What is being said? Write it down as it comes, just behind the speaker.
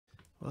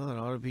Well, it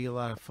ought to be a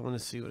lot of fun to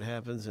see what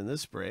happens in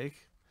this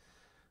break.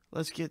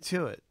 Let's get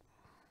to it.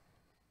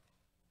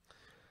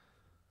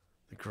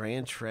 The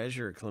Grand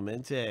Treasure,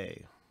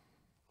 Clemente.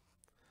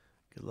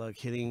 Good luck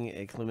hitting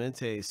a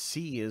Clemente.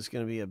 C is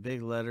going to be a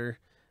big letter.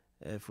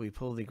 If we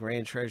pull the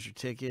Grand Treasure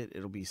ticket,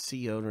 it'll be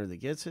C owner that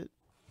gets it.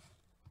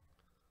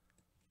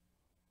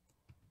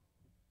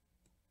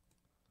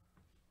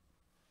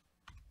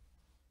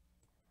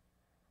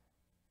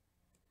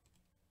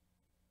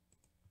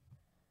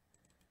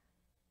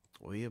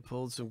 We have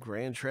pulled some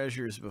Grand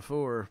Treasures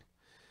before.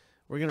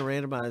 We're going to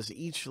randomize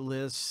each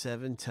list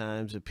 7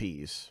 times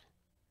apiece.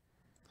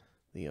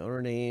 The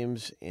owner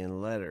names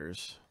and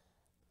letters.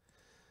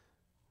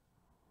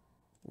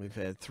 We've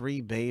had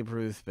 3 Babe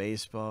Ruth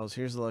baseballs.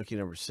 Here's the lucky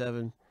number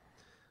 7.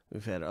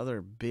 We've had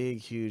other big,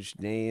 huge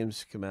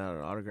names come out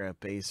in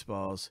autographed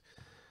baseballs.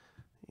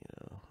 You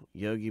know,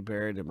 Yogi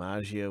Berra,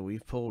 DiMaggio.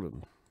 We've pulled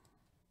them.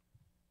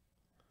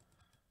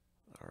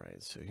 All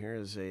right, so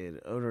here's an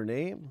owner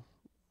name.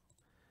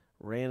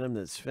 Random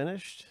that's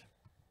finished.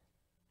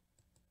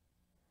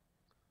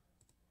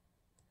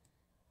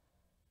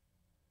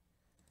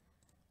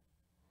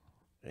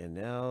 And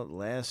now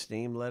last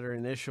name, letter,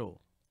 initial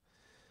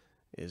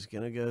is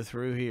going to go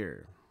through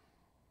here.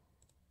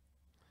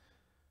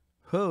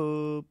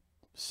 Hope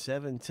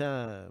 7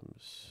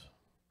 times.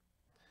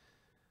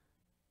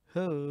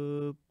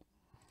 Hope.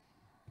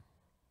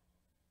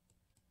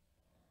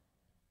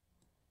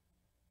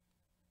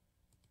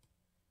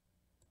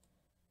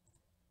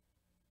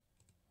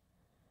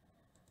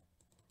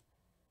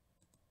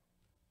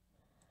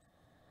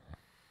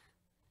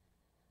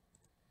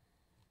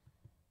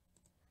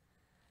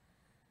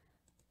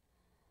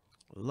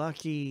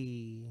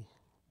 Lucky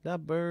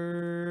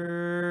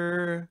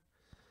number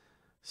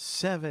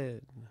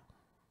 7.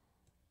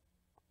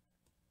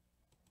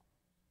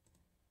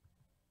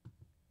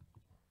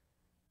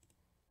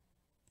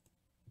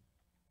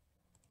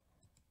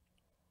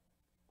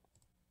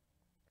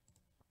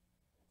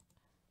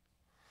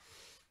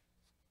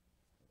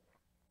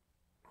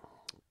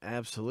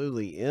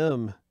 Absolutely.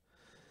 M,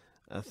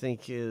 I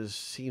think,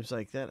 seems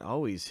like that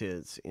always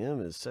hits.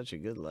 M is such a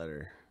good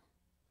letter.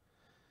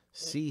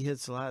 C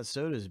hits a lot,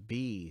 so does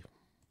B.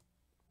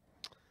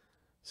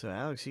 So,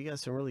 Alex, you got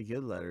some really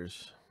good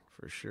letters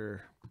for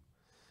sure.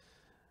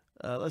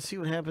 Let's see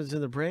what happens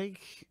in the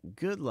break.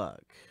 Good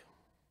luck.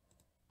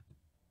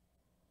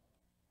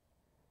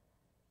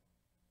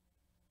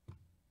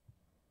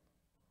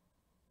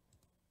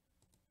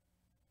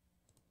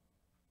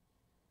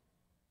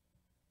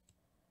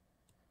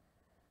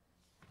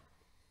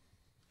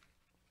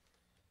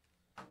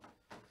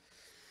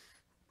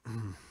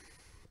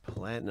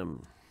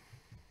 Platinum.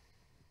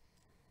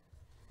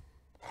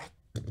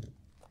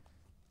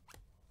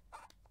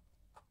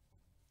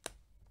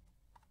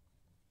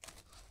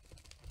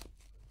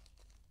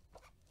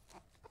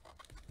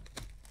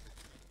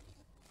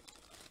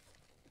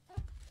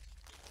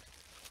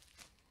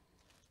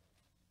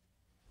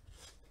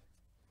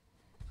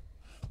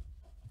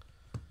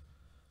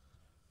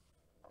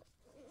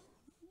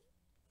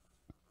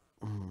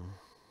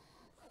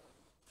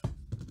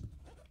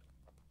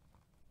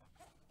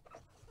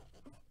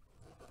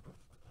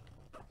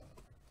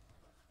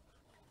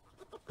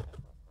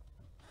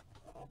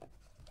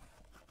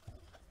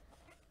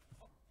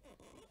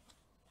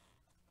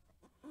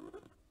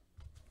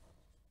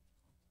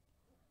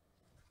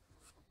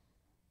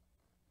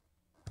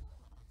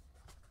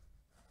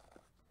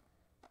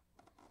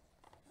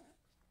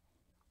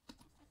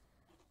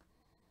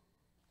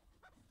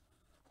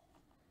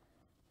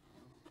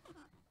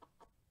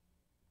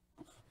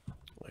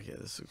 Okay,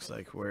 this looks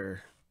like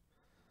where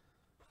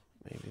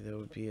maybe there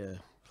would be a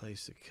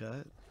place to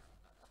cut.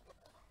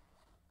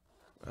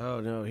 Oh,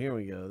 no, here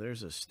we go.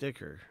 There's a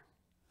sticker.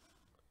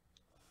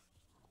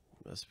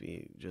 Must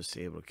be just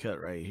able to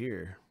cut right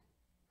here.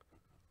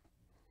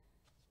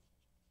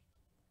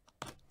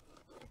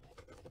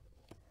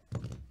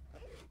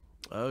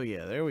 Oh,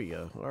 yeah, there we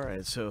go. All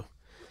right, so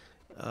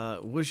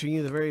wishing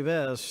you the very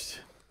best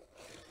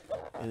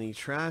in the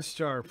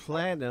Tristar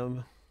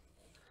Platinum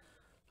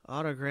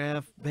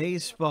autograph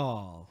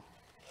baseball.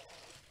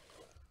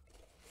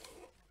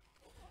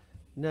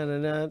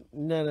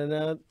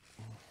 No.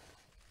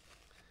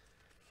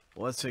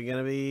 What's it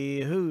gonna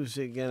be? Who's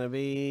it gonna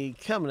be?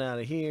 Coming out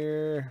of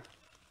here.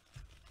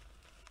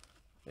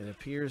 It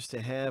appears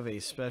to have a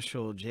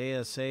special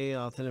JSA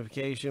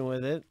authentication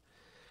with it.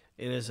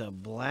 It is a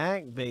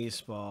black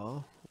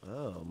baseball.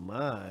 Oh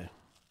my.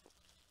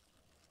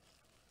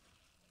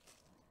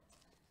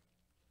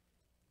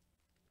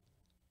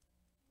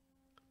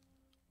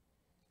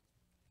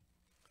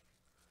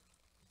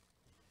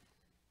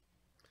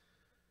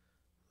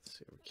 Let's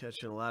see, we're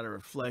catching a lot of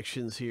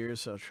reflections here,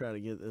 so I'll try to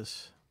get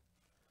this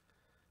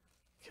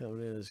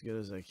coming in as good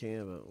as I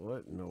can. But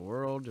what in the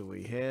world do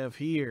we have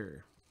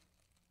here?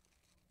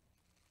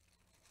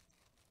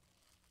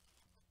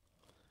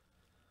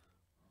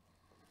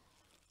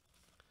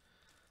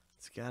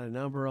 It's got a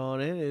number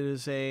on it. It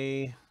is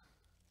a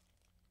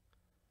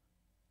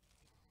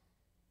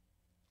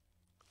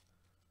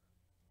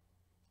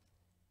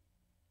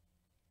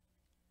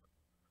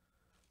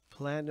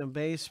Platinum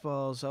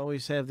baseballs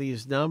always have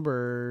these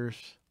numbers.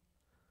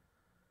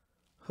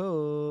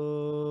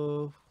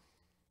 Oh.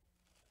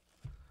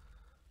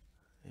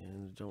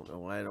 And don't know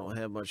why I don't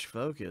have much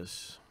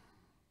focus.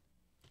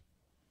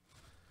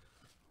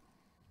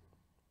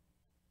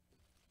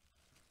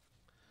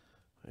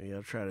 Maybe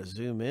I'll try to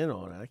zoom in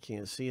on it. I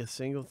can't see a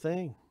single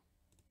thing.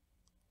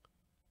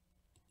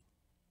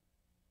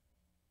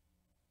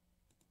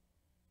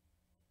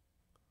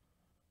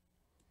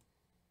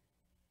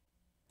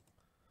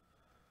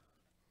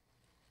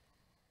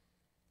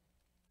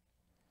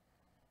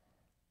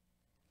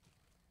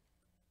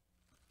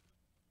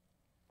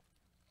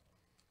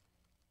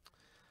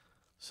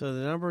 So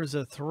the number is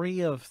a 3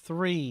 of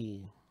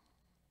 3.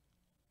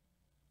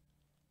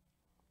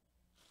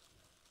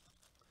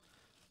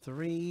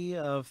 3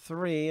 of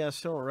 3. I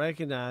still don't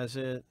recognize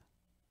it.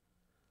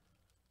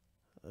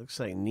 Looks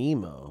like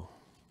Nemo.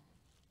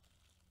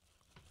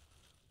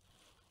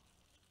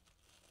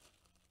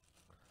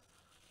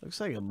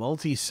 Looks like a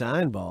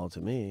multi-sign ball to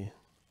me.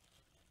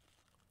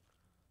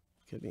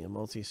 Could be a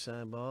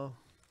multi-sign ball.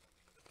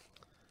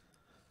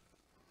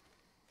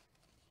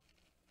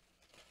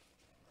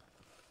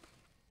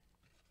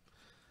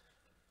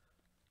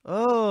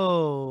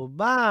 Oh,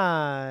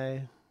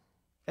 bye.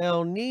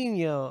 El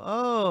Nino.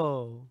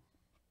 Oh.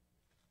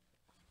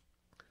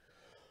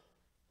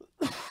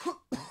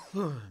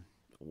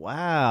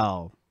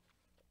 Wow.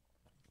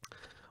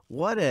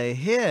 What a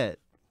hit.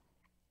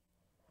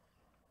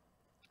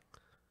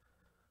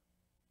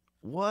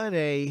 What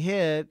a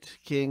hit.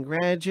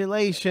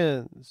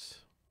 Congratulations.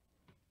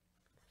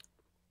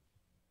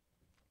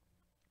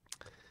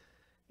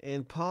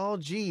 And Paul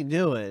G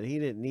knew it. He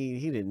didn't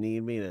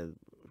need me to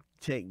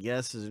take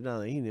guesses or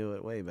nothing. He knew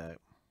it way back.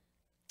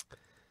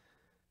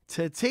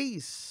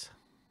 Tatis.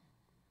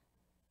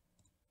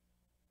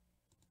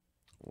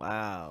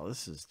 Wow,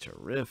 this is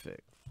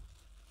terrific.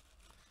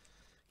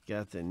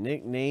 Got the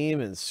nickname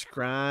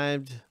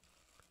inscribed.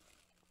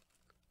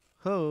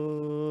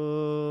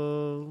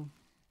 Ho.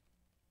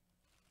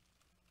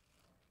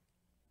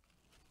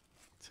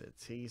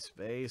 Tatis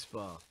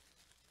baseball.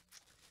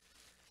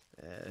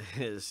 That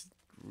is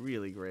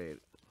really great.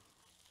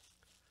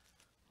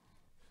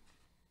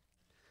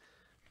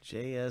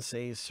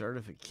 JSA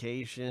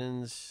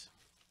certifications.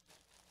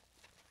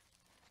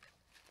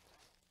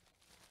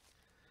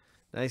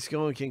 Nice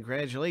going.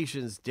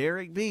 Congratulations,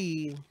 Derek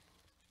B.